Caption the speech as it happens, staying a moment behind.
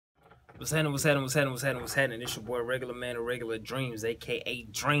What's happening? It's your boy Regular Man of Regular Dreams, aka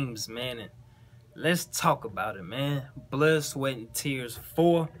Dreams, man. And let's talk about it, man. Blood, Sweat, and Tears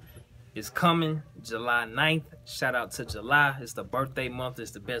 4 is coming July 9th. Shout out to July. It's the birthday month. It's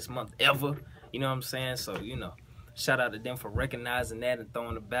the best month ever. You know what I'm saying? So, shout out to them for recognizing that and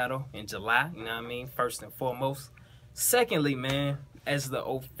throwing the battle in July. You know what I mean? First and foremost. Secondly, man, as the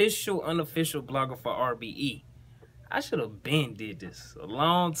official, unofficial blogger for RBE, I should have been did this a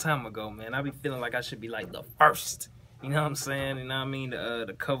long time ago, man. I be feeling like I should be like the first. You know what I'm saying? You know what I mean?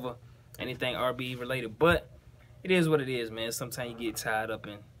 To cover anything RBE related. But it is what it is, man. Sometimes you get tied up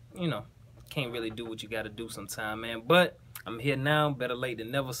and, can't really do what you got to do sometime, man. But I'm here now, better late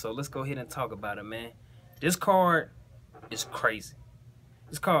than never. So let's go ahead and talk about it, man. This card is crazy.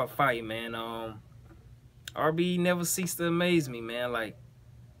 This card fire, man. RBE never ceased to amaze me, man. Like,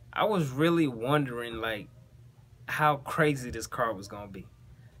 I was really wondering, like, how crazy this card was gonna be,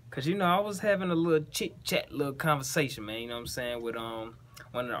 cause I was having a little chit chat, little conversation, man. You know what I'm saying, with one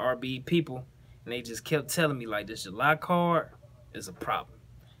of the RBE people, and they just kept telling me like this July card is a problem.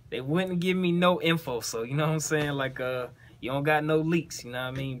 They wouldn't give me no info, so you know what I'm saying, like you don't got no leaks. You know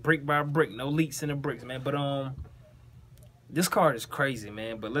what I mean, brick by brick, no leaks in the bricks, man. But this card is crazy,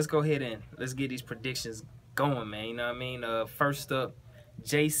 man. But let's go ahead and let's get these predictions going, man. You know what I mean. First up,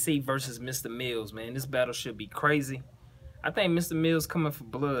 JC versus Mr. Mills, man. This battle should be crazy. I think Mr. Mills coming for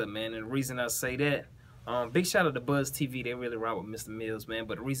blood, man. And the reason I say that, big shout out to Buzz TV. They really rock with Mr. Mills, man.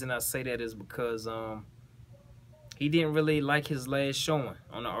 But the reason I say that is because he didn't really like his last showing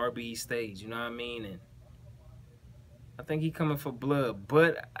on the RBE stage. You know what I mean? And I think he coming for blood.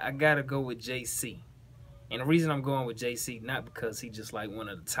 But I gotta go with JC. And the reason I'm going with JC, not because he just like one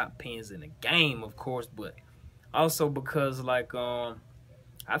of the top pins in the game, of course, but also because like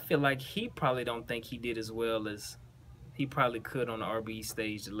I feel like he probably don't think he did as well as he probably could on the RBE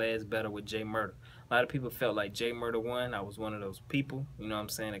stage, the last battle with J Murder. A lot of people felt like J Murder won. I was one of those people, you know what I'm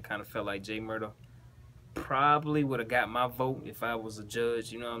saying? It kind of felt like J Murder probably would have got my vote if I was a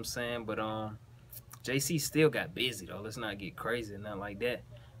judge, you know what I'm saying? But JC still got busy, though. Let's not get crazy, nothing like that.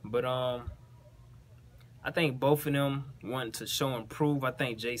 But I think both of them want to show and prove. I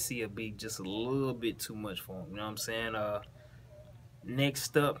think JC will be just a little bit too much for him, you know what I'm saying?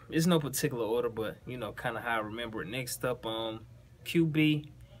 Next up, it's no particular order, but kind of how I remember it. Next up, QB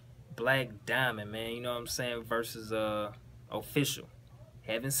Black Diamond, man. You know what I'm saying, versus Official.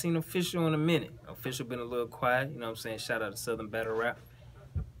 Haven't seen Official in a minute. Official been a little quiet. You know what I'm saying. Shout out to Southern Battle Rap.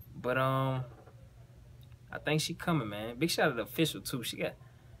 But I think she coming, man. Big shout out to Official too. She got.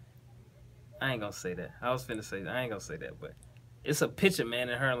 I ain't gonna say that. I was finna say that. I ain't gonna say that, but it's a picture, man,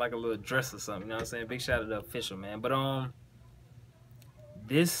 in her in like a little dress or something. You know what I'm saying. Big shout out to Official, man. But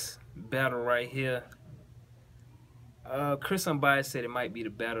this battle right here, Chris Unbiased said it might be the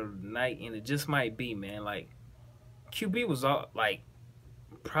battle of the night, and it just might be, man. Like, QB was all like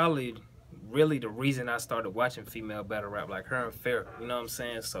probably really the reason I started watching female battle rap, like her and Farrah, you know what I'm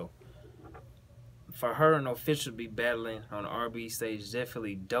saying? So for her and Official to be battling on the RBE stage is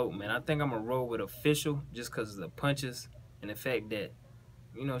definitely dope, man. I think I'm gonna roll with Official just because of the punches and the fact that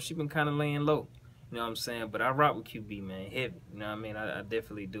she been kind of laying low. You know what I'm saying? But I rock with QB, man. Heavy. You know what I mean? I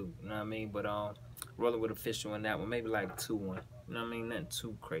definitely do. You know what I mean? But rolling with Official in that one. Maybe like 2-1. You know what I mean? Nothing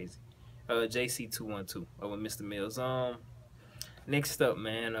too crazy. JC 2-1-2 over Mr. Mills. Next up,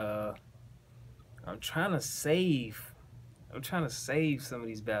 man. I'm trying to save some of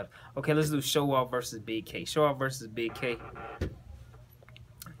these battles. Okay, let's do Show Off versus Big K. Show Off versus Big K.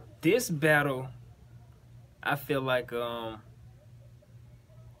 This battle, I feel like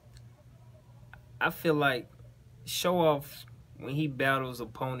Show Off, when he battles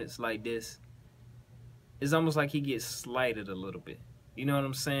opponents like this, it's almost like he gets slighted a little bit. You know what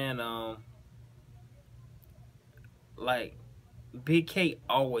I'm saying? Like, Big K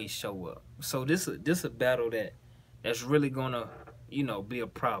always show up. So this a battle that's really gonna, be a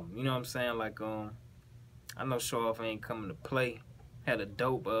problem. You know what I'm saying? Like, I know Show Off ain't coming to play. Had a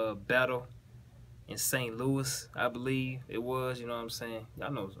dope battle in St. Louis, I believe it was. You know what I'm saying?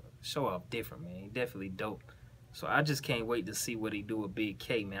 Y'all know Show Off different, man. He definitely dope. So I just can't wait to see what he do with Big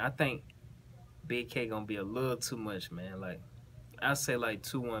K, man. I think Big K gonna be a little too much, man. Like, I say like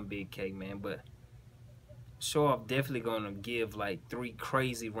 2-1 Big K, man. But Show Off definitely gonna give like 3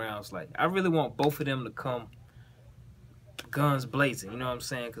 crazy rounds. Like, I really want both of them to come guns blazing. You know what I'm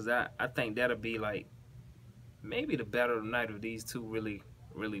saying? Because I think that'll be like maybe the battle of the night if these two really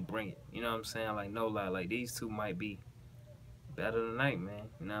bring it. You know what I'm saying? Like, no lie. Like, these two might be battle of the night, man.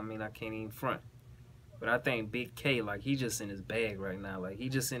 You know what I mean? I can't even front. But I think Big K, like, he just in his bag right now. Like, he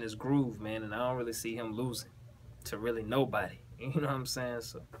just in his groove, man. And I don't really see him losing to really nobody. You know what I'm saying?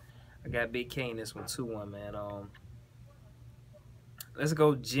 So I got Big K in this one 2-1, man. Let's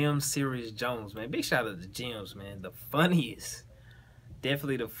go Jim Serious Jones, man. Big shout out to Jim's, man. The funniest.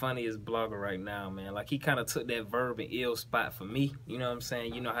 Definitely the funniest blogger right now, man. Like, he kind of took that verb and ill spot for me. You know what I'm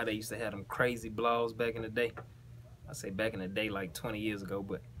saying? You know how they used to have them crazy blogs back in the day? I say back in the day, like 20 years ago,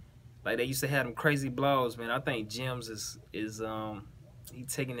 but like they used to have them crazy blogs, man. I think Jim's is he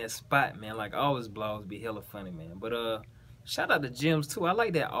taking that spot, man. Like, all his blogs be hella funny, man. But shout out to Jim's too. I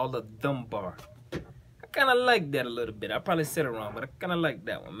like that all of them bar. I kind of like that a little bit. I probably said it wrong, but I kind of like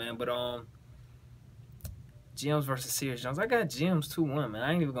that one, man. But Jim's versus Serious Jones. I got Jim's 2-1, man.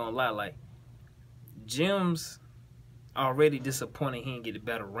 I ain't even gonna lie. Like, Jim's already disappointed he didn't get the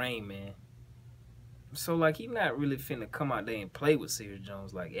better Rain, man. So, like, he not really finna come out there and play with Serious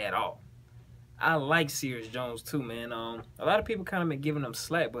Jones, like, at all. I like Serious Jones, too, man. A lot of people kind of been giving him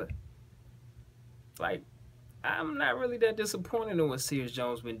slack, but, like, I'm not really that disappointed in what Serious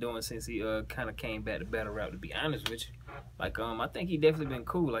Jones been doing since he kind of came back to battle rap, to be honest with you. Like, I think he definitely been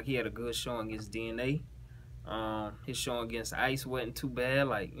cool. Like, he had a good showing against DNA. His showing against Ice wasn't too bad.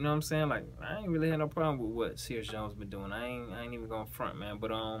 Like, you know what I'm saying? Like, I ain't really had no problem with what Serious Jones been doing. I ain't even going front, man.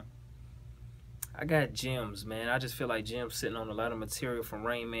 But, I got Jim's, man. I just feel like Jim's sitting on a lot of material from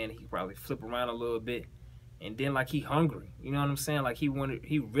Rain, man. He probably flip around a little bit. And then, like, he hungry. You know what I'm saying? Like, he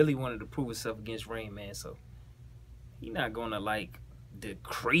really wanted to prove himself against Rain, man. So, he not going to, like,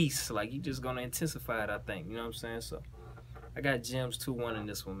 decrease. Like, he just going to intensify it, I think. You know what I'm saying? So, I got Jim's 2-1 in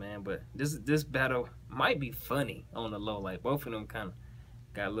this one, man. But this battle might be funny on the low. Like, both of them kind of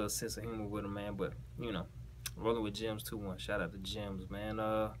got a little sense of humor with them, man. But, you know, rolling with Jim's 2-1. Shout out to Jim's, man.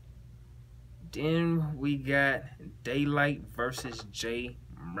 Then we got Daylight versus J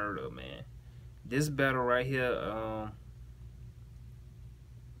Murder, man. This battle right here,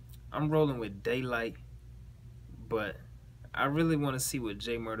 I'm rolling with Daylight, but I really want to see what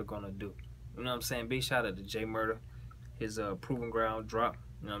J Murder gonna do. You know what I'm saying? Big shout out to J Murder. His Proving Ground drop.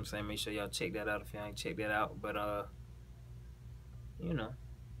 You know what I'm saying? Make sure y'all check that out if y'all ain't checked that out. But you know,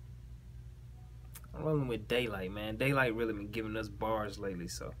 I'm rolling with Daylight, man. Daylight really been giving us bars lately,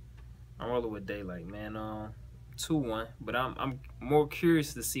 so I'm rolling with Daylight, man. 2-1, but I'm more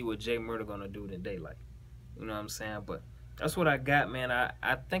curious to see what J Murder gonna do than Daylight. You know what I'm saying? But that's what I got, man.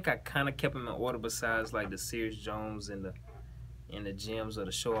 I think I kind of kept them in order besides like the Serious Jones and the Gems or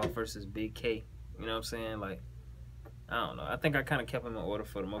the Show Off versus Big K. You know what I'm saying? Like, I don't know. I think I kind of kept them in order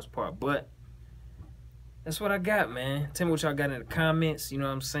for the most part, but that's what I got, man. Tell me what y'all got in the comments. You know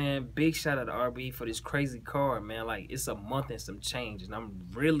what I'm saying? Big shout out to RBE for this crazy card, man. Like, it's a month and some change, and I'm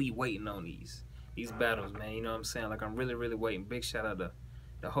really waiting on these battles, man. You know what I'm saying? Like, I'm really, really waiting. Big shout out to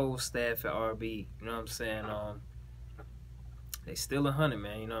the whole staff at RBE. You know what I'm saying? They still 100,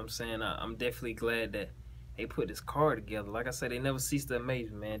 man. You know what I'm saying? I'm definitely glad that they put this card together. Like I said, they never cease to amaze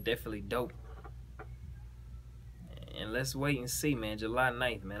me, man. Definitely dope. And let's wait and see, man. July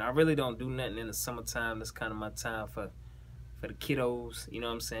 9th, man. I really don't do nothing in the summertime. That's kind of my time for the kiddos. You know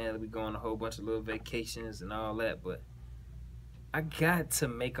what I'm saying? We go on a whole bunch of little vacations and all that. But I got to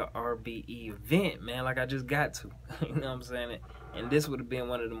make a RBE event, man. Like, I just got to. You know what I'm saying? And this would have been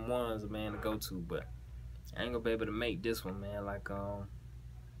one of them ones, man, to go to. But I ain't going to be able to make this one, man. Like,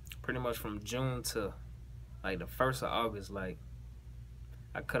 pretty much from June to, like, the 1st of August, like,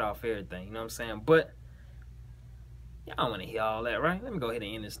 I cut off everything. You know what I'm saying? But y'all don't want to hear all that, right? Let me go ahead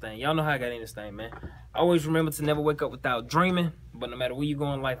and end this thing. Y'all know how I got to end this thing, man. Always remember to never wake up without dreaming. But no matter where you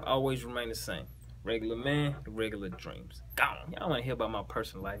go in life, always remain the same. Regular man, regular dreams. Gone. Y'all want to hear about my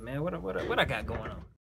personal life, man. What I got going on?